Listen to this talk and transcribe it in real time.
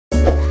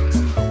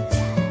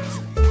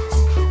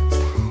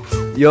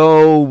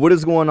Yo, what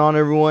is going on,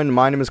 everyone?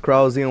 My name is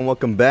Kralzy and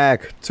welcome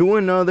back to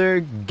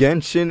another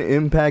Genshin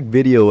Impact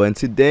video. And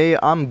today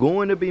I'm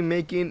going to be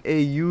making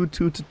a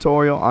YouTube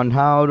tutorial on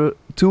how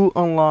to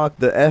unlock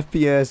the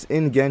FPS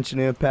in Genshin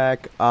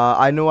Impact.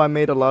 I know I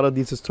made a lot of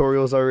these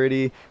tutorials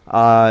already.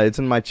 It's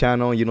in my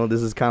channel. You know,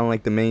 this is kind of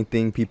like the main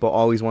thing people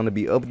always want to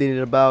be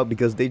updated about,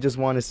 because they just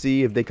want to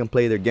see if they can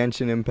play their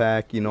Genshin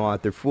Impact, you know,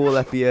 at their full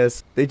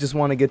FPS. They just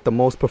want to get the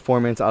most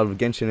performance out of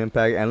Genshin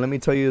Impact. And let me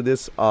tell you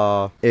this,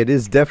 it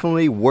is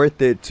definitely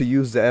worth it to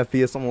use the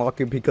FPS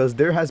unlocker, because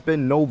there has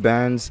been no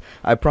bans.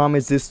 I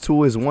promise this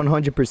tool is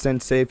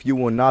 100% safe. You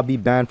will not be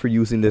banned for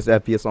using this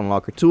FPS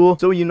unlocker tool.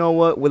 So you know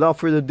what, without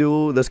further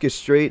ado, let's get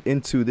straight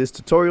into this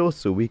tutorial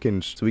so we can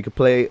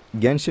play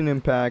Genshin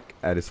Impact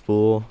at its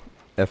full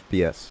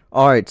FPS.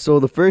 Alright, so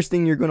the first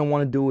thing you're going to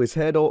want to do is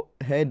head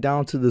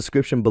down to the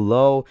description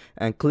below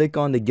and click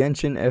on the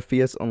Genshin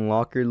FPS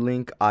unlocker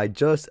link. I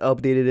just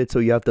updated it so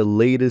you have the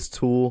latest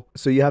tool,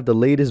 so you have the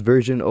latest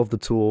version of the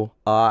tool.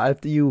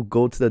 After you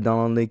go to the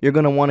download link, you're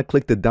going to want to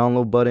click the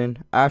download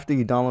button. After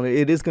you download it,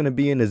 it is going to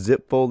be in a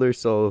zip folder,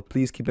 so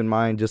please keep in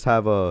mind, just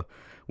have a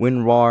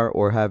WinRAR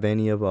or have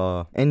any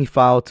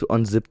file to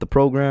unzip the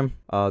program.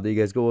 There you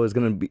guys go. It's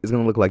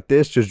gonna look like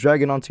this. Just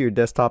drag it onto your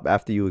desktop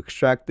after you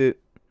extract it.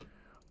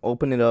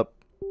 Open it up,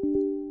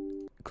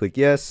 click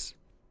yes,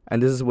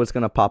 and this is what's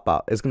gonna pop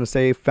out. It's gonna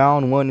say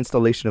found one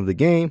installation of the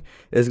game.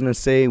 It's gonna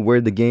say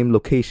where the game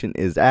location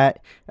is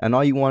at, and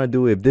all you want to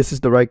do, if this is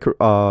the right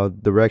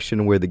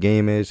direction where the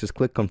game is, just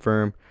click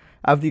confirm.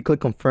 After you click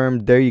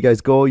confirm, there you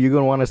guys go. You're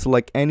going to want to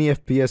select any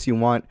FPS you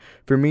want.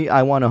 For me,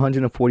 I want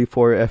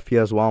 144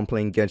 FPS while I'm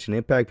playing Genshin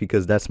Impact,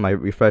 because that's my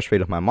refresh rate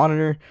of my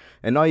monitor.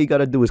 And all you got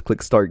to do is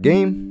click start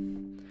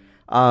game.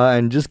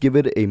 And just give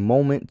it a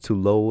moment to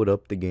load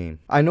up the game.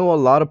 I know a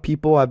lot of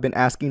people have been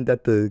asking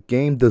that the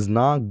game does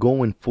not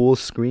go in full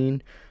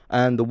screen.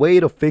 And the way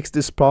to fix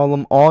this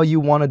problem, all you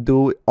want to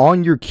do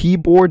on your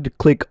keyboard,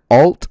 click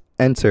Alt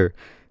Enter.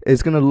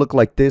 It's going to look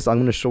like this. I'm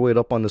going to show it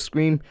up on the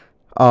screen.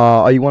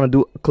 All you want to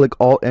do, click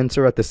Alt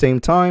Enter at the same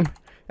time,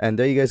 and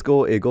there you guys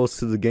go. It goes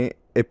to the game.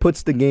 It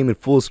puts the game in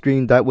full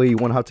screen. That way you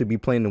won't have to be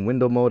playing in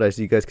window mode, as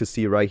you guys can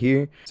see right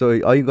here.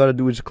 So all you gotta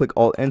do is just click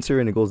Alt Enter,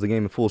 and it goes the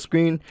game in full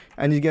screen.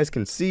 And you guys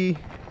can see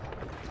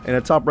in the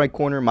top right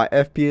corner, my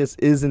FPS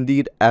is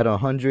indeed at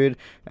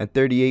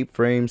 138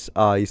 frames.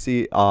 You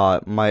see,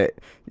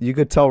 you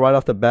could tell right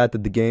off the bat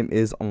that the game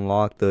is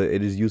unlocked.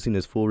 It is using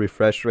its full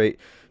refresh rate.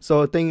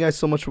 So thank you guys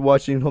so much for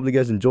watching. Hope you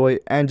guys enjoy.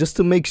 And just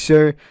to make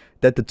sure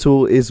that the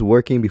tool is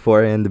working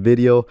before I end the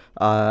video,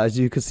 as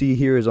you can see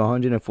here is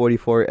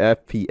 144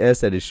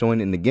 FPS that is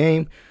showing in the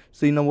game.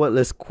 So you know what,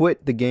 let's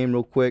quit the game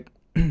real quick.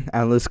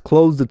 And let's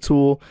close the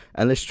tool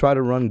and let's try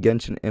to run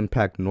Genshin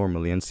Impact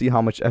normally and see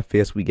how much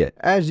FPS we get.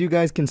 As you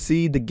guys can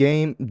see, the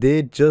game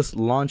did just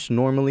launch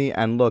normally,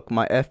 and look,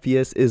 my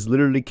FPS is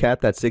literally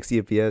capped at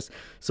 60 FPS.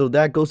 So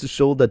that goes to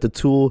show that the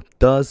tool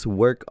does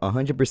work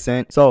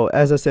 100%. So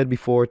as I said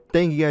before,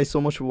 thank you guys so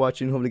much for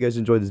watching. Hope you guys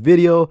enjoyed this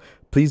video.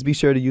 Please be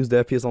sure to use the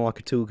FPS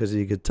unlocker tool, because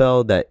you can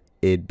tell that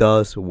it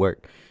does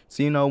work.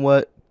 So you know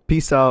what,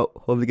 peace out.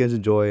 Hope you guys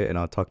enjoy, and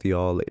I'll talk to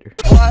y'all later.